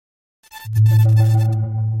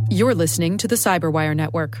You're listening to the Cyberwire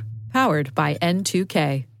Network, powered by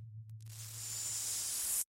N2K.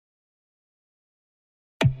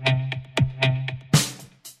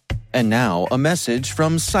 And now, a message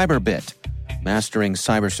from Cyberbit. Mastering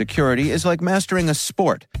cybersecurity is like mastering a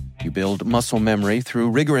sport. You build muscle memory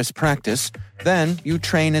through rigorous practice, then you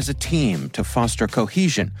train as a team to foster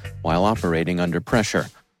cohesion while operating under pressure.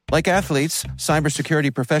 Like athletes,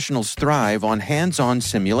 cybersecurity professionals thrive on hands-on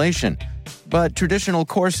simulation. But traditional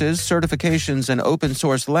courses, certifications, and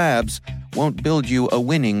open-source labs won't build you a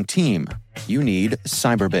winning team. You need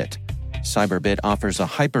Cyberbit. Cyberbit offers a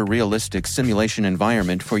hyper-realistic simulation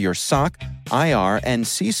environment for your SOC, IR, and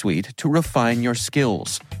C-suite to refine your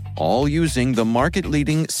skills, all using the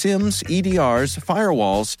market-leading SIMs, EDRs,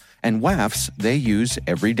 firewalls, and WAFs they use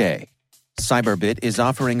every day. Cyberbit is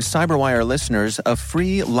offering Cyberwire listeners a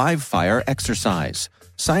free live-fire exercise.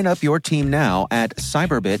 Sign up your team now at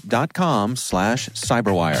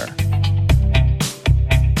cyberbit.com/cyberwire.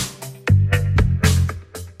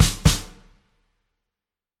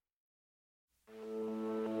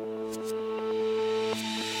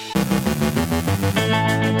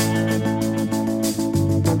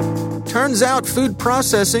 Turns out food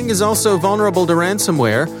processing is also vulnerable to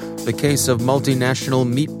ransomware. The case of multinational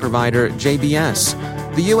meat provider JBS.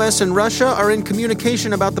 The U.S. and Russia are in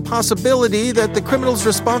communication about the possibility that the criminals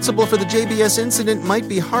responsible for the JBS incident might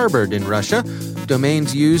be harbored in Russia.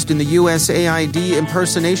 Domains used in the USAID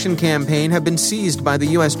impersonation campaign have been seized by the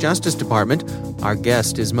U.S. Justice Department. Our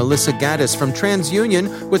guest is Melissa Gaddis from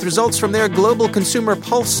TransUnion with results from their Global Consumer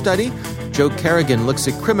Pulse study. Joe Carrigan looks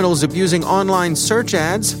at criminals abusing online search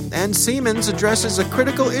ads, and Siemens addresses a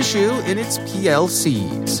critical issue in its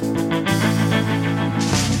PLCs.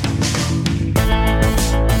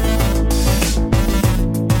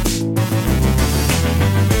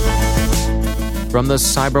 From the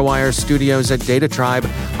Cyberwire studios at DataTribe,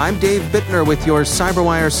 I'm Dave Bittner with your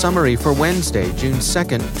Cyberwire summary for Wednesday, June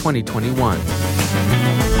 2nd, 2021.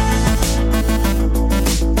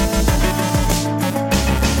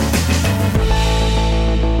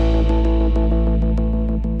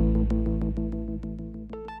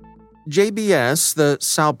 JBS, the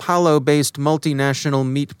Sao Paulo-based multinational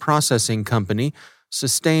meat processing company,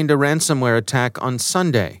 sustained a ransomware attack on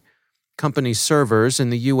Sunday. Company servers in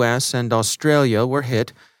the U.S. and Australia were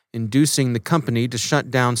hit, inducing the company to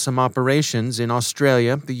shut down some operations in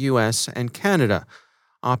Australia, the U.S., and Canada.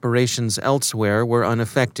 Operations elsewhere were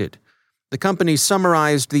unaffected. The company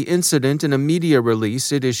summarized the incident in a media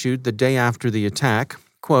release it issued the day after the attack.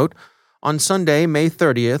 Quote, "On Sunday, May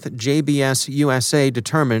 30th, JBS USA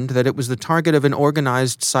determined that it was the target of an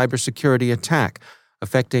organized cybersecurity attack,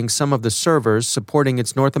 affecting some of the servers supporting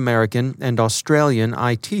its North American and Australian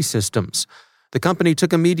IT systems. The company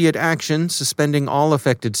took immediate action, suspending all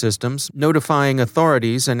affected systems, notifying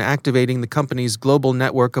authorities, and activating the company's global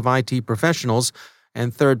network of IT professionals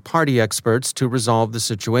and third-party experts to resolve the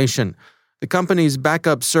situation. The company's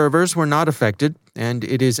backup servers were not affected, and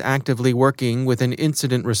it is actively working with an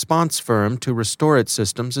incident response firm to restore its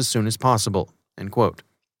systems as soon as possible." End quote.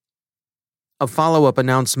 A follow-up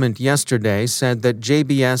announcement yesterday said that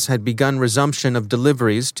JBS had begun resumption of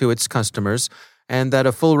deliveries to its customers and that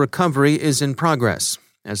a full recovery is in progress.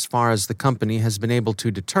 As far as the company has been able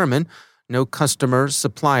to determine, no customer,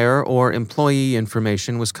 supplier, or employee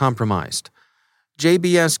information was compromised.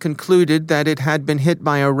 JBS concluded that it had been hit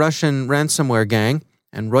by a Russian ransomware gang,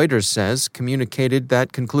 and Reuters says communicated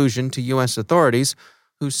that conclusion to U.S. authorities,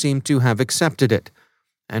 who seem to have accepted it.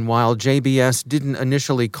 And while JBS didn't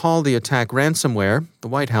initially call the attack ransomware, the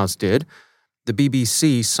White House did. The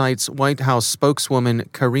BBC cites White House spokeswoman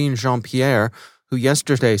Karine Jean-Pierre, who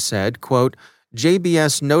yesterday said, quote,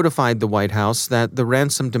 "JBS notified the White House that the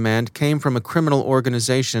ransom demand came from a criminal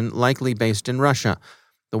organization likely based in Russia.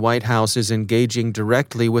 The White House is engaging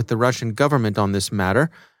directly with the Russian government on this matter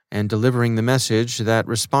and delivering the message that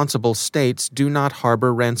responsible states do not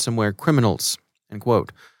harbor ransomware criminals." End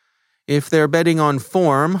quote. If they're betting on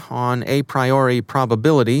form, on a priori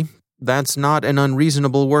probability, that's not an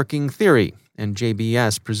unreasonable working theory, and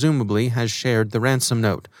JBS presumably has shared the ransom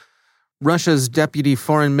note. Russia's Deputy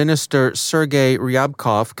Foreign Minister Sergei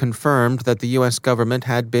Ryabkov confirmed that the U.S. government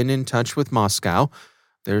had been in touch with Moscow.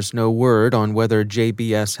 There's no word on whether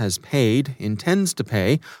JBS has paid, intends to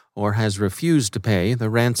pay, or has refused to pay the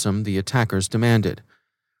ransom the attackers demanded.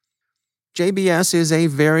 JBS is a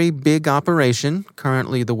very big operation,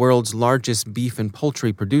 currently the world's largest beef and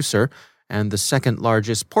poultry producer and the second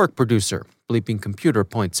largest pork producer, Bleeping Computer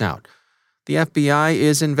points out. The FBI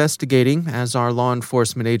is investigating, as are law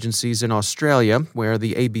enforcement agencies in Australia, where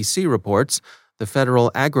the ABC reports The Federal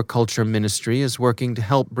Agriculture Ministry is working to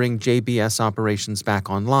help bring JBS operations back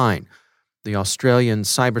online. The Australian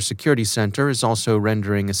Cybersecurity Centre is also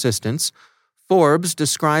rendering assistance. Forbes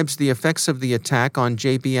describes the effects of the attack on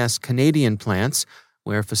JBS Canadian plants,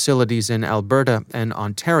 where facilities in Alberta and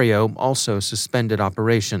Ontario also suspended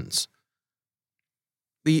operations.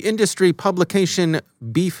 The industry publication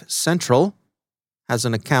Beef Central has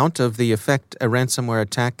an account of the effect a ransomware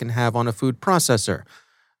attack can have on a food processor.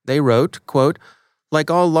 They wrote, quote, "Like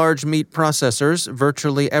all large meat processors,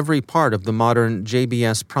 virtually every part of the modern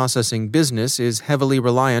JBS processing business is heavily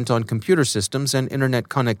reliant on computer systems and internet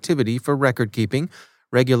connectivity for record-keeping,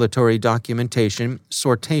 regulatory documentation,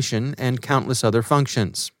 sortation, and countless other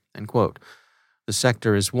functions." End quote. The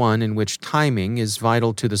sector is one in which timing is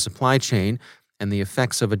vital to the supply chain, and the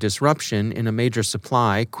effects of a disruption in a major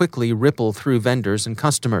supply quickly ripple through vendors and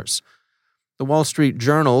customers. The Wall Street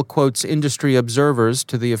Journal quotes industry observers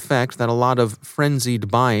to the effect that a lot of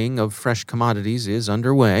frenzied buying of fresh commodities is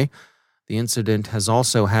underway. The incident has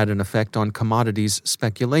also had an effect on commodities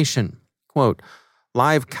speculation. Quote,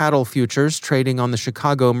 "Live cattle futures trading on the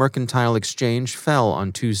Chicago Mercantile Exchange fell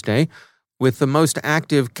on Tuesday, with the most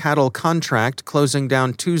active cattle contract closing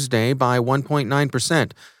down Tuesday by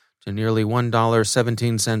 1.9%. to nearly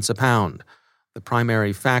 $1.17 a pound. The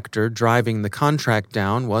primary factor driving the contract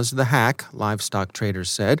down was the hack, livestock traders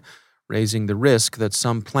said, raising the risk that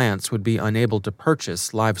some plants would be unable to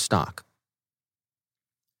purchase livestock.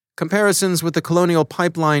 Comparisons with the Colonial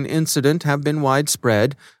Pipeline incident have been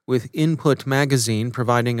widespread, with Input magazine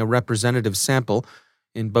providing a representative sample.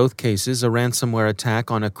 In both cases, a ransomware attack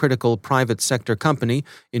on a critical private sector company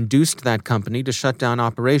induced that company to shut down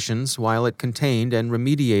operations while it contained and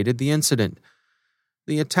remediated the incident.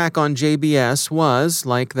 The attack on JBS was,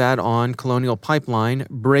 like that on Colonial Pipeline,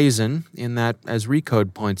 brazen in that, as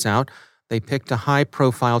Recode points out, they picked a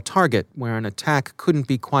high-profile target where an attack couldn't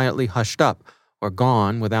be quietly hushed up or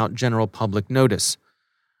gone without general public notice.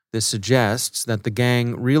 This suggests that the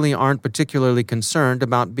gang really aren't particularly concerned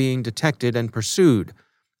about being detected and pursued,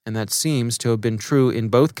 and that seems to have been true in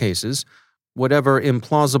both cases, whatever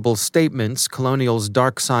implausible statements Colonial's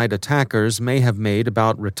dark side attackers may have made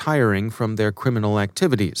about retiring from their criminal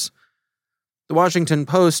activities. The Washington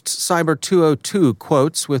Post's Cyber 202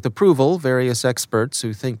 quotes with approval various experts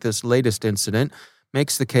who think this latest incident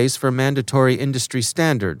makes the case for mandatory industry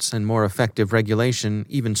standards and more effective regulation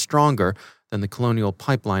even stronger than the Colonial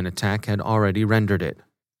Pipeline attack had already rendered it.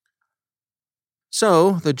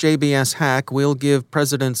 So, the JBS hack will give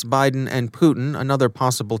Presidents Biden and Putin another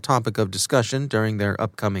possible topic of discussion during their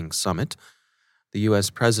upcoming summit. The U.S.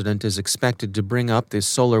 president is expected to bring up the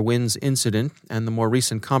SolarWinds incident and the more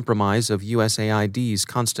recent compromise of USAID's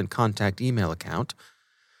Constant Contact email account.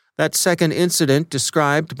 That second incident,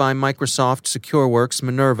 described by Microsoft, SecureWorks,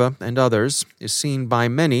 Minerva, and others, is seen by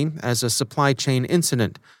many as a supply chain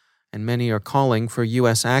incident, and many are calling for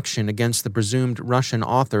U.S. action against the presumed Russian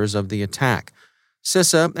authors of the attack.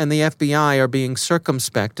 CISA and the FBI are being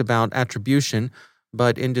circumspect about attribution,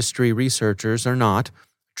 but industry researchers are not,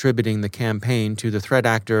 attributing the campaign to the threat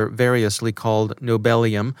actor variously called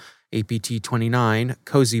Nobelium, APT-29,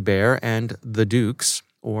 Cozy Bear, and the Dukes,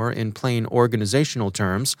 or in plain organizational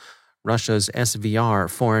terms, Russia's SVR,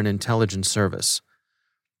 Foreign Intelligence Service.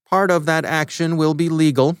 Part of that action will be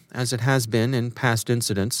legal, as it has been in past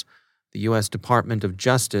incidents. The U.S. Department of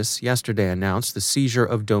Justice yesterday announced the seizure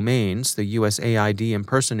of domains the USAID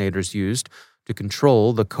impersonators used to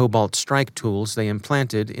control the Cobalt Strike tools they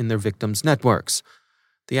implanted in their victims' networks.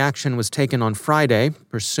 The action was taken on Friday,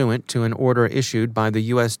 pursuant to an order issued by the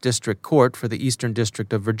U.S. District Court for the Eastern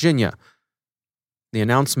District of Virginia. The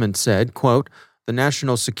announcement said, quote, "The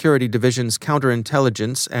National Security Division's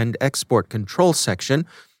Counterintelligence and Export Control Section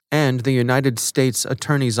and the United States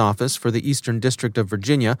Attorney's Office for the Eastern District of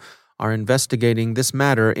Virginia are investigating this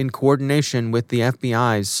matter in coordination with the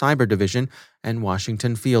FBI's Cyber Division and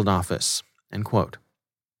Washington Field Office." End quote.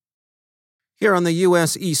 Here on the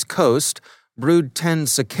U.S. East Coast, Brood 10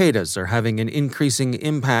 cicadas are having an increasing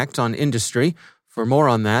impact on industry. For more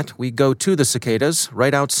on that, we go to the cicadas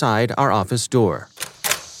right outside our office door.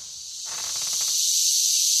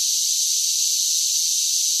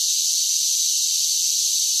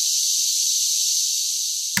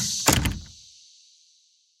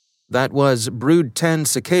 That was Brood 10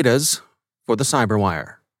 cicadas for the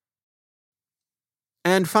Cyberwire.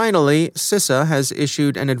 And finally, CISA has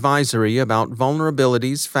issued an advisory about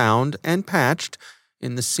vulnerabilities found and patched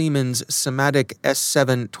in the Siemens Simatic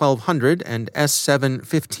S7 1200 and S7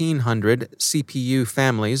 1500 CPU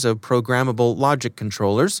families of programmable logic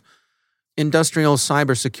controllers. Industrial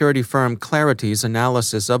cybersecurity firm Clarity's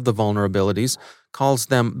analysis of the vulnerabilities calls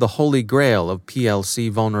them the holy grail of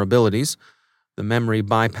PLC vulnerabilities. The memory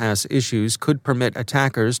bypass issues could permit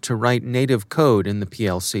attackers to write native code in the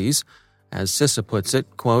PLCs. As CISA puts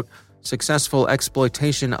it, quote, successful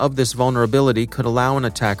exploitation of this vulnerability could allow an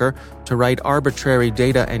attacker to write arbitrary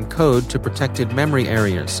data and code to protected memory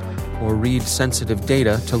areas or read sensitive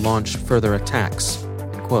data to launch further attacks.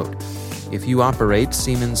 End quote. If you operate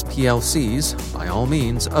Siemens PLCs, by all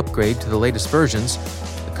means upgrade to the latest versions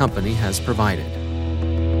the company has provided.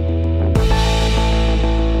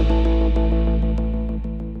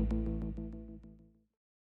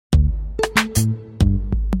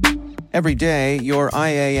 Every day, your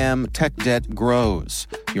IAM tech debt grows.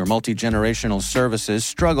 Your multi-generational services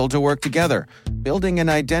struggle to work together. Building an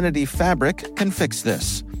identity fabric can fix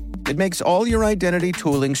this. It makes all your identity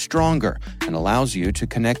tooling stronger and allows you to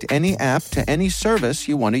connect any app to any service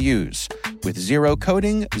you want to use, with zero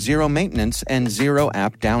coding, zero maintenance, and zero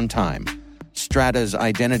app downtime. Strata's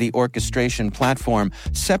identity orchestration platform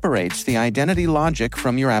separates the identity logic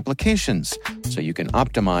from your applications, so you can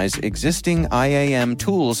optimize existing IAM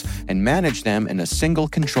tools and manage them in a single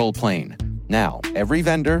control plane. Now, every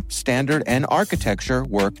vendor, standard, and architecture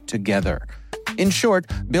work together. In short,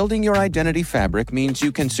 building your identity fabric means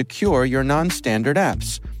you can secure your non-standard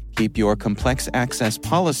apps, keep your complex access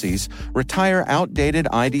policies, retire outdated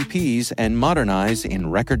IDPs, and modernize in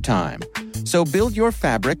record time. So build your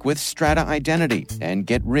fabric with Strata Identity and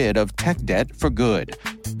get rid of tech debt for good.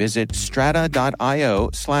 Visit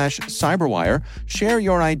strata.io/cyberwire, share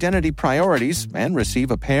your identity priorities, and receive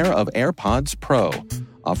a pair of AirPods Pro.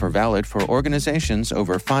 Offer valid for organizations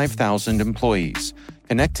over 5,000 employees.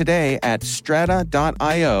 Connect today at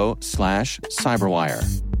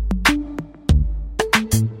strata.io/cyberwire.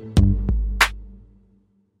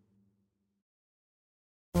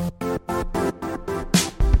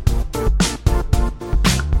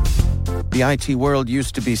 The IT world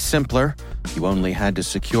used to be simpler. You only had to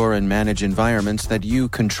secure and manage environments that you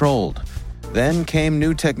controlled. Then came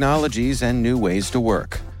new technologies and new ways to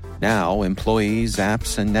work. Now, employees,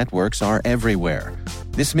 apps, and networks are everywhere.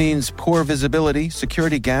 This means poor visibility,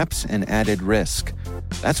 security gaps, and added risk.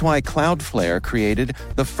 That's why Cloudflare created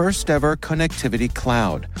the first-ever connectivity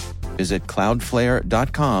cloud. Visit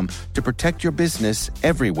cloudflare.com to protect your business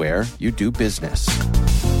everywhere you do business.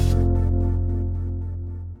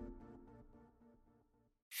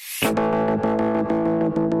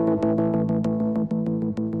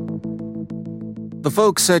 The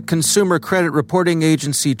folks at consumer credit reporting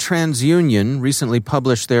agency TransUnion recently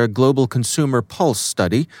published their Global Consumer Pulse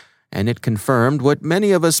study, and it confirmed what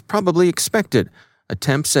many of us probably expected.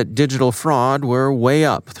 Attempts at digital fraud were way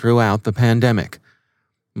up throughout the pandemic.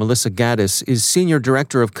 Melissa Gaddis is Senior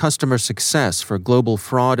Director of Customer Success for Global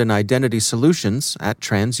Fraud and Identity Solutions at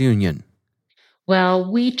TransUnion. Well,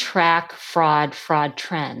 we track fraud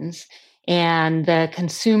trends. And the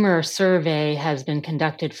consumer survey has been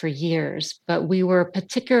conducted for years, but we were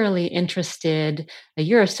particularly interested a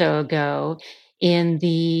year or so ago in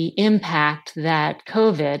the impact that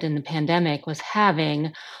COVID and the pandemic was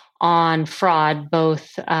having on fraud,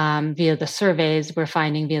 both via the surveys we're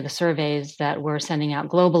finding via the surveys that we're sending out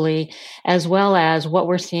globally, as well as what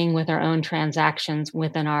we're seeing with our own transactions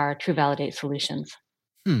within our TruValidate solutions.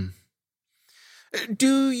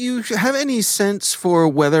 Do you have any sense for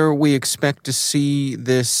whether we expect to see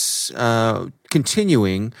this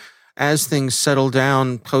continuing as things settle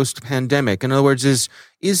down post-pandemic? In other words, is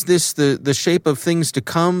this the shape of things to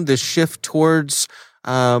come, this shift towards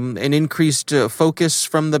an increased focus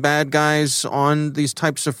from the bad guys on these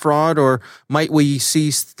types of fraud, or might we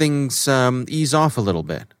see things ease off a little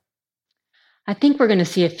bit? I think we're going to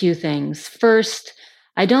see a few things. First,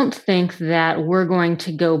 I don't think that we're going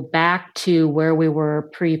to go back to where we were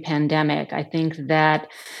pre-pandemic. I think that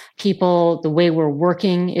the way we're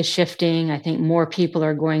working is shifting. I think more people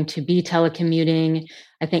are going to be telecommuting.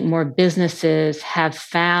 I think more businesses have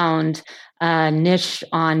found a niche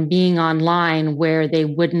on being online where they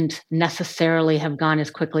wouldn't necessarily have gone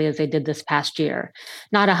as quickly as they did this past year.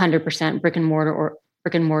 Not 100% brick and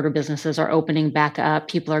mortar businesses are opening back up.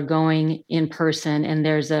 People are going in person, and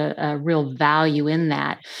there's a real value in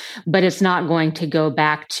that. But it's not going to go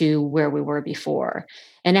back to where we were before.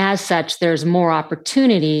 And as such, there's more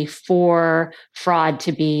opportunity for fraud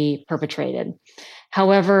to be perpetrated.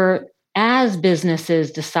 However, as businesses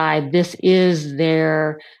decide this is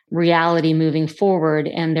their reality moving forward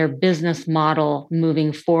and their business model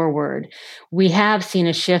moving forward, we have seen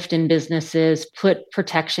a shift in businesses put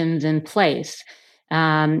protections in place.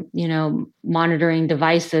 monitoring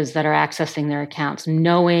devices that are accessing their accounts,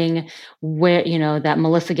 knowing where, that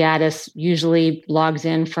Melissa Gaddis usually logs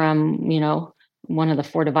in from, one of the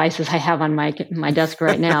 4 devices I have on my desk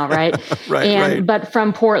right now, right? Right. But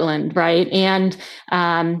from Portland, right? And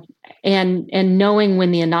knowing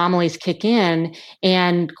when the anomalies kick in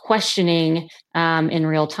and questioning in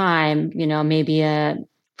real time, maybe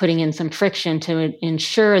putting in some friction to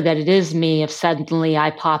ensure that it is me if suddenly I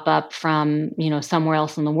pop up from, somewhere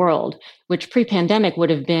else in the world, which pre-pandemic would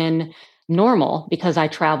have been normal because I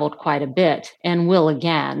traveled quite a bit and will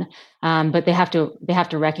again. But they have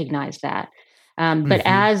to recognize that. But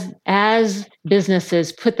as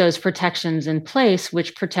businesses put those protections in place,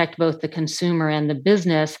 which protect both the consumer and the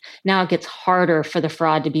business, now it gets harder for the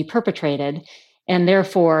fraud to be perpetrated. And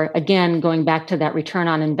therefore, again, going back to that return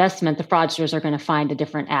on investment, the fraudsters are going to find a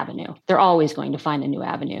different avenue. They're always going to find a new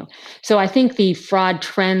avenue. So I think the fraud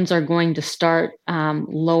trends are going to start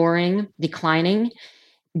declining,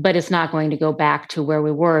 but it's not going to go back to where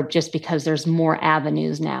we were just because there's more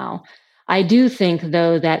avenues now. I do think,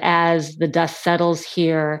 though, that as the dust settles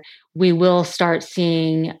here, we will start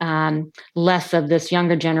seeing less of this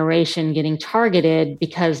younger generation getting targeted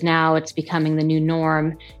because now it's becoming the new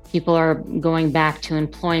norm. People are going back to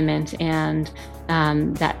employment, and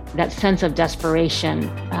that sense of desperation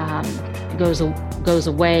goes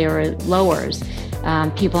away or it lowers.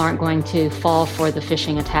 People aren't going to fall for the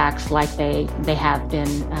phishing attacks like they have been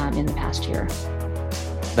in the past year.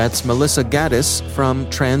 That's Melissa Gaddis from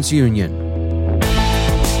TransUnion.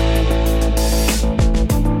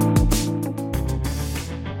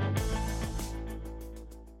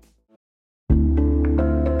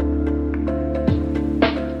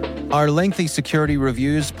 Are lengthy security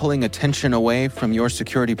reviews pulling attention away from your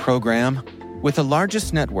security program? With the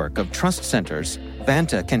largest network of trust centers,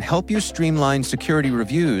 Vanta can help you streamline security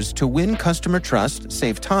reviews to win customer trust,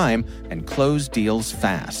 save time, and close deals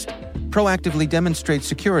fast. Proactively demonstrate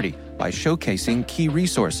security by showcasing key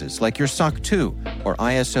resources like your SOC 2 or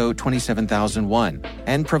ISO 27001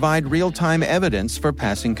 and provide real-time evidence for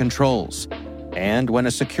passing controls. And when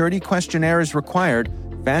a security questionnaire is required,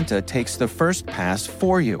 Vanta takes the first pass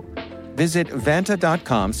for you. Visit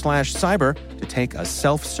vanta.com/cyber to take a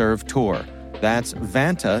self-serve tour. That's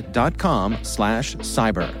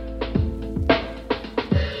vanta.com/cyber.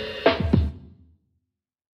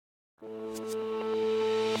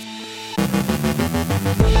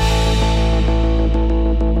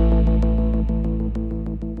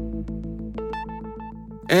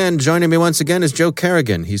 And joining me once again is Joe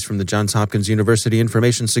Carrigan. He's from the Johns Hopkins University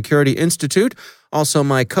Information Security Institute, also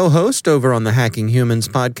my co-host over on the Hacking Humans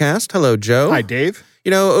podcast. Hello, Joe. Hi, Dave.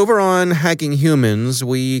 Over on Hacking Humans,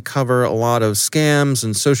 we cover a lot of scams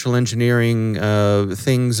and social engineering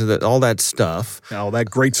things, all that stuff. All that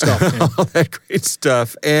great stuff. All that great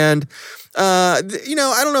stuff. And, I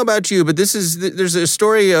don't know about you, but there's a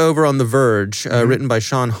story over on The Verge written by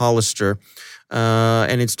Sean Hollister.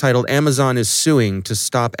 And it's titled, Amazon is Suing to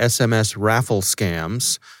Stop SMS Raffle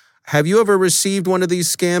Scams. Have you ever received one of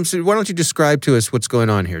these scams? Why don't you describe to us what's going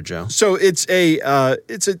on here, Joe? So it's a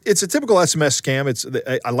typical SMS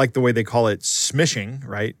scam. I like the way they call it smishing,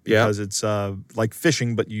 right? Because it's like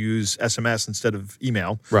phishing, but you use SMS instead of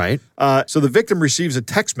email. Right. So the victim receives a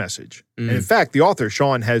text message. And in fact, the author,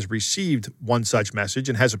 Sean, has received one such message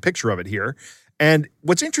and has a picture of it here. And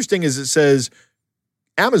what's interesting is it says,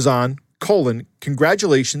 Amazon,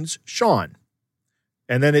 congratulations, Sean.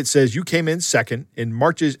 And then it says you came in second in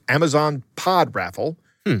March's Amazon Pod raffle.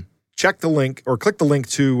 Check the link or click the link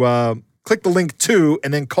to,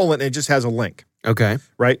 and then and it just has a link. Okay.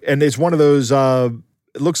 Right. And it's one of those,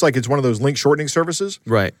 it looks like it's one of those link shortening services.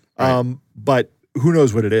 Right. But who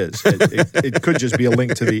knows what it is? It could just be a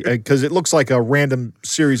link to because it looks like a random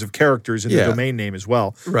series of characters in the domain name as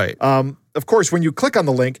well. Right. Of course, when you click on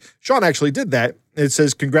the link, Sean actually did that. It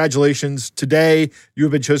says, congratulations, today you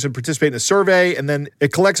have been chosen to participate in a survey, and then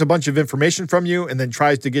it collects a bunch of information from you and then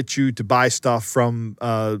tries to get you to buy stuff from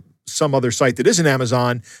some other site that isn't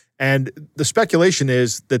Amazon. And the speculation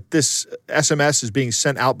is that this SMS is being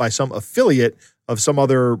sent out by some affiliate of some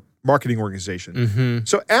other marketing organization. Mm-hmm.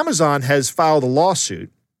 So Amazon has filed a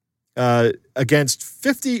lawsuit against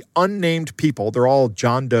 50 unnamed people. They're all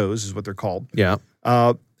John Does is what they're called. Yeah.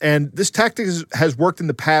 And this tactic has worked in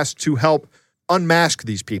the past to help unmask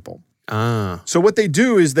these people. So what they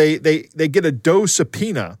do is they get a Doe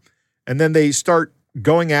subpoena, and then they start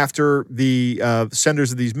going after the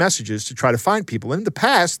senders of these messages to try to find people. And in the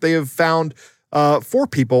past, they have found 4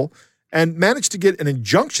 people, and managed to get an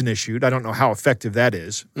injunction issued. I don't know how effective that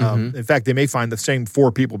is. In fact, they may find the same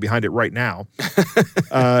 4 people behind it right now.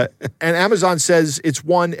 And Amazon says it's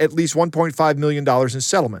won at least $1.5 million in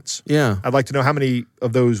settlements. Yeah. I'd like to know how many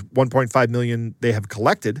of those $1.5 million they have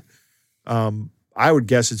collected. I would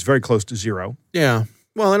guess it's very close to 0. Yeah.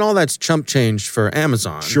 Well, and all that's chump change for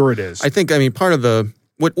Amazon. Sure it is. I think, part of the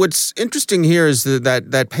what's interesting here is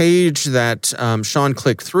that page that Sean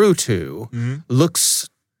clicked through to looks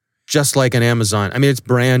just like an Amazon. It's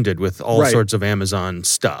branded with all sorts of Amazon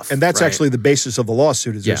stuff. And that's actually the basis of the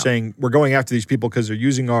lawsuit is they're saying we're going after these people because they're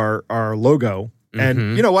using our logo.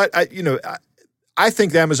 And you know what? I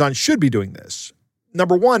think Amazon should be doing this.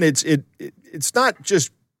 Number one, it's not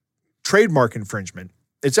just trademark infringement.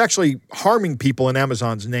 It's actually harming people in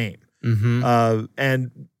Amazon's name.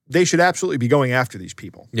 And they should absolutely be going after these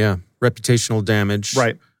people. Yeah. Reputational damage.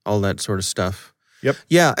 Right. All that sort of stuff. Yep.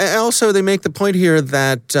 Yeah. And also, they make the point here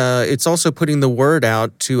that it's also putting the word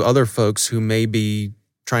out to other folks who may be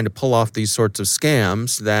trying to pull off these sorts of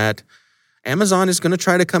scams that Amazon is going to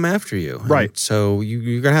try to come after you. Right. And so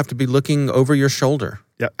you're going to have to be looking over your shoulder.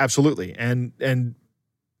 Yeah, absolutely. And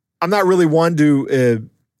I'm not really one to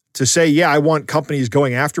say, I want companies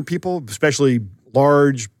going after people, especially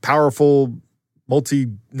large, powerful,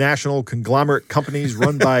 multinational conglomerate companies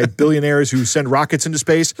run by billionaires who send rockets into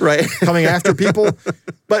space, coming after people.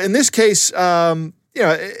 But in this case, I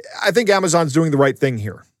think Amazon's doing the right thing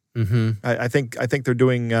here. I think they're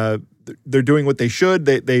doing what they should.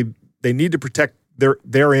 They need to protect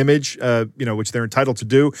their image, which they're entitled to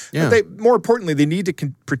do. Yeah. But more importantly, they need to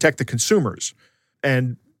protect the consumers,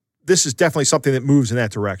 and this is definitely something that moves in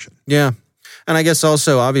that direction. Yeah. And I guess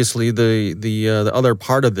also, obviously, the other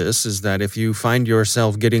part of this is that if you find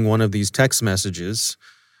yourself getting one of these text messages,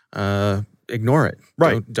 ignore it.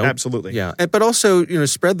 Right. Don't, absolutely. Yeah. But also,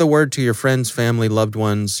 spread the word to your friends, family, loved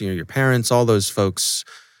ones, your parents, all those folks,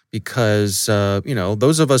 because,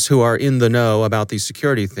 those of us who are in the know about these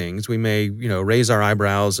security things, we may, raise our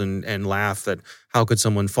eyebrows and laugh that how could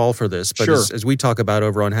someone fall for this? But as we talk about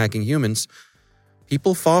over on Hacking Humans,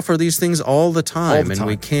 people fall for these things all the time. And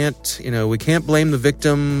we can't blame the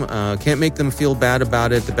victim, can't make them feel bad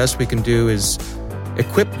about it. The best we can do is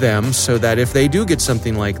equip them so that if they do get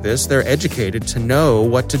something like this, they're educated to know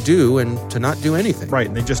what to do and to not do anything. Right,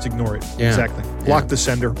 and they just ignore it. Yeah. Exactly. Block the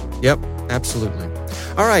sender. Yep, absolutely.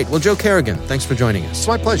 All right, well, Joe Carrigan, thanks for joining us. It's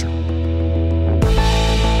my pleasure.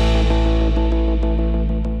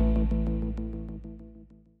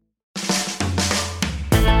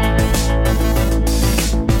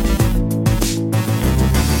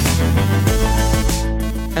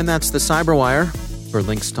 And that's the Cyberwire. For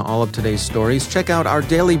links to all of today's stories, check out our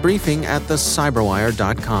daily briefing at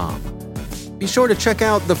thecyberwire.com. Be sure to check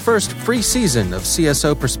out the first free season of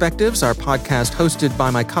CSO Perspectives, our podcast hosted by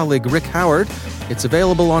my colleague Rick Howard. It's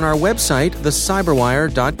available on our website,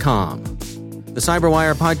 thecyberwire.com. The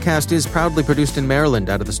Cyberwire podcast is proudly produced in Maryland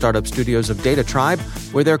out of the startup studios of Data Tribe,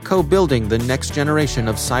 where they're co-building the next generation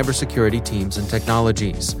of cybersecurity teams and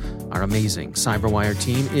technologies. Our amazing Cyberwire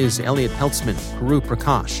team is Elliot Peltzman, Guru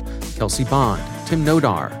Prakash, Kelsey Bond, Tim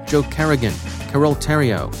Nodar, Joe Carrigan, Carol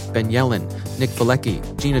Terrio, Ben Yellen, Nick Valecki,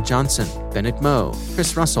 Gina Johnson, Bennett Moe,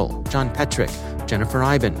 Chris Russell, John Petrick, Jennifer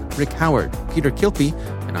Iben, Rick Howard, Peter Kilpie,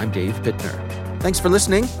 and I'm Dave Bittner. Thanks for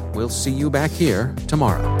listening. We'll see you back here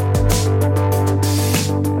tomorrow.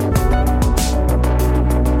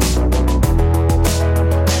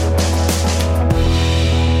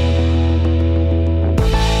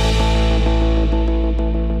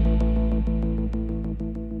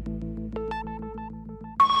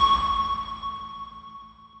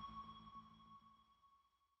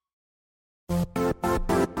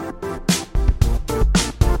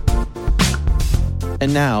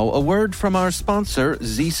 And now, a word from our sponsor,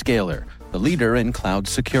 Zscaler, the leader in cloud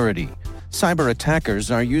security. Cyber attackers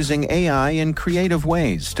are using AI in creative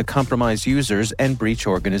ways to compromise users and breach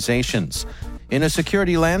organizations. In a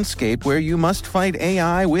security landscape where you must fight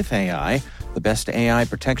AI with AI, the best AI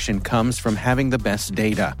protection comes from having the best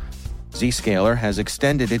data. Zscaler has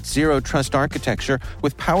extended its Zero Trust architecture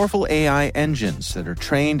with powerful AI engines that are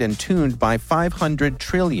trained and tuned by 500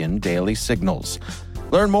 trillion daily signals.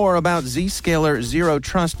 Learn more about Zscaler Zero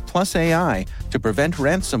Trust Plus AI to prevent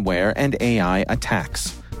ransomware and AI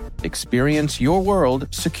attacks. Experience your world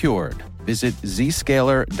secured. Visit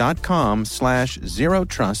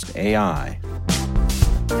zscaler.com/zerotrustai.